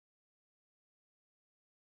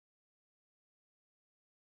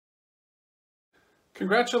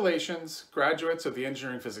Congratulations, graduates of the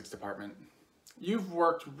Engineering Physics Department. You've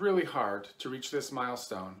worked really hard to reach this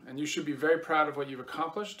milestone, and you should be very proud of what you've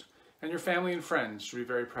accomplished, and your family and friends should be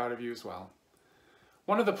very proud of you as well.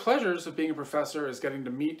 One of the pleasures of being a professor is getting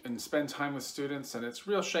to meet and spend time with students, and it's a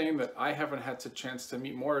real shame that I haven't had the chance to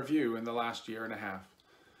meet more of you in the last year and a half.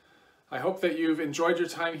 I hope that you've enjoyed your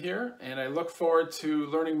time here, and I look forward to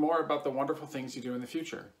learning more about the wonderful things you do in the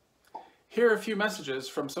future. Here are a few messages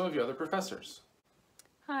from some of the other professors.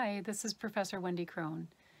 Hi, this is Professor Wendy Crone.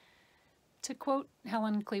 To quote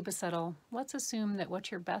Helen Klebesettel, let's assume that what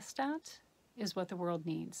you're best at is what the world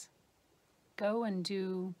needs. Go and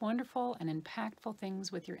do wonderful and impactful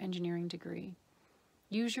things with your engineering degree.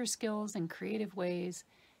 Use your skills in creative ways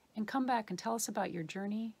and come back and tell us about your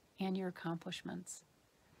journey and your accomplishments.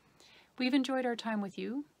 We've enjoyed our time with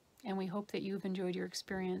you, and we hope that you've enjoyed your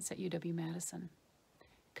experience at UW-Madison.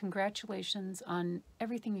 Congratulations on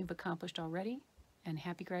everything you've accomplished already, and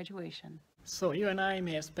happy graduation. So you and I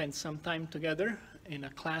may have spent some time together in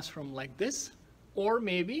a classroom like this, or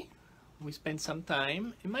maybe we spent some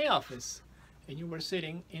time in my office and you were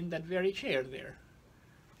sitting in that very chair there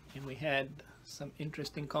and we had some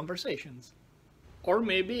interesting conversations. Or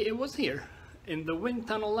maybe it was here in the wind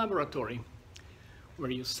tunnel laboratory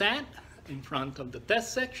where you sat in front of the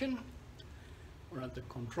test section or at the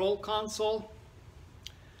control console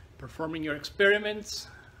performing your experiments,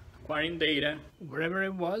 acquiring data. Wherever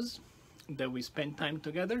it was that we spent time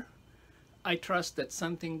together, I trust that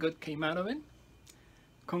something good came out of it.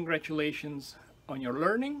 Congratulations on your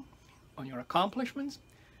learning, on your accomplishments.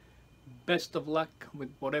 Best of luck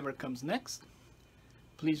with whatever comes next.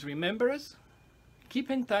 Please remember us,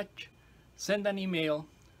 keep in touch, send an email,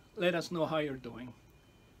 let us know how you're doing.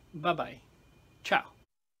 Bye-bye. Ciao.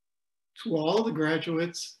 To all the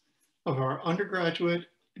graduates of our undergraduate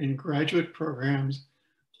and graduate programs,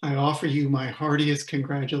 I offer you my heartiest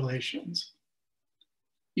congratulations.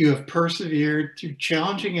 You have persevered through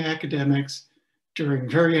challenging academics during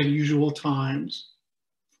very unusual times.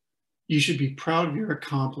 You should be proud of your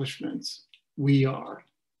accomplishments. We are.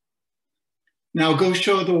 Now go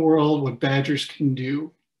show the world what Badgers can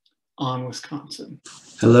do. On Wisconsin.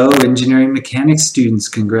 Hello, engineering mechanics students.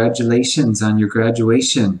 Congratulations on your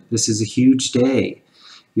graduation. This is a huge day.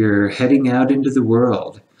 You're heading out into the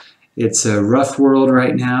world. It's a rough world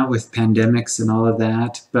right now with pandemics and all of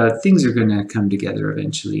that, but things are going to come together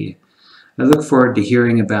eventually. I look forward to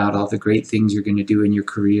hearing about all the great things you're going to do in your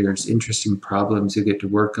careers, interesting problems you'll get to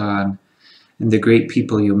work on, and the great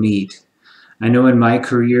people you'll meet. I know in my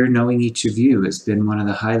career, knowing each of you has been one of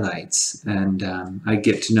the highlights, and I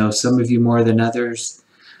get to know some of you more than others,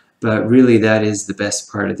 but really that is the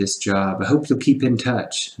best part of this job. I hope you'll keep in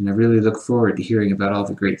touch, and I really look forward to hearing about all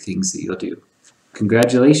the great things that you'll do.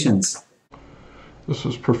 Congratulations. This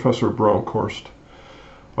is Professor Brownkhorst.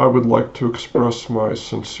 I would like to express my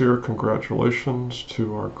sincere congratulations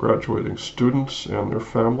to our graduating students and their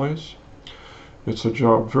families. It's a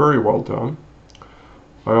job very well done.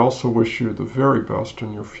 I also wish you the very best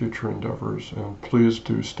in your future endeavors, and please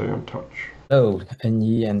do stay in touch. Hello,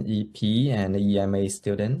 NE and EP and EMA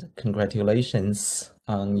student. Congratulations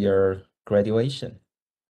on your graduation.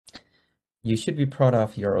 You should be proud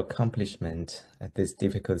of your accomplishment at this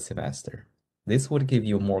difficult semester. This would give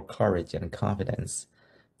you more courage and confidence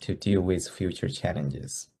to deal with future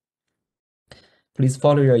challenges. Please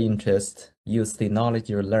follow your interest, use the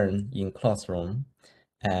knowledge you learn in classroom,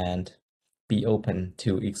 and be open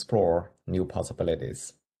to explore new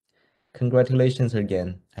possibilities. Congratulations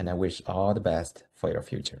again, and I wish all the best for your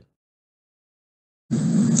future.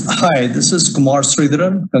 Hi, this is Kumar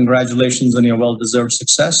Sridharan. Congratulations on your well-deserved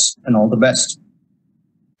success and all the best.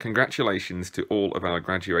 Congratulations to all of our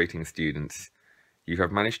graduating students. You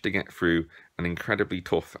have managed to get through an incredibly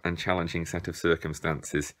tough and challenging set of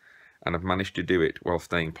circumstances and have managed to do it while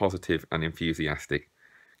staying positive and enthusiastic.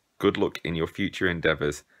 Good luck in your future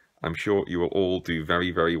endeavours. I'm sure you will all do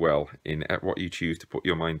very, very well in what you choose to put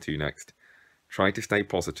your mind to next. Try to stay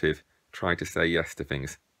positive. Try to say yes to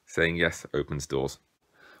things. Saying yes opens doors.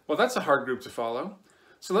 Well, that's a hard group to follow.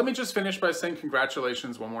 So let me just finish by saying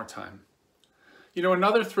congratulations one more time. You know,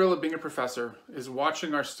 another thrill of being a professor is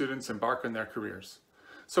watching our students embark on their careers.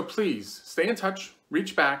 So please stay in touch,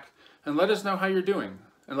 reach back, and let us know how you're doing.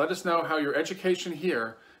 And let us know how your education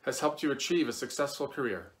here has helped you achieve a successful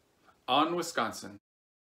career. On Wisconsin.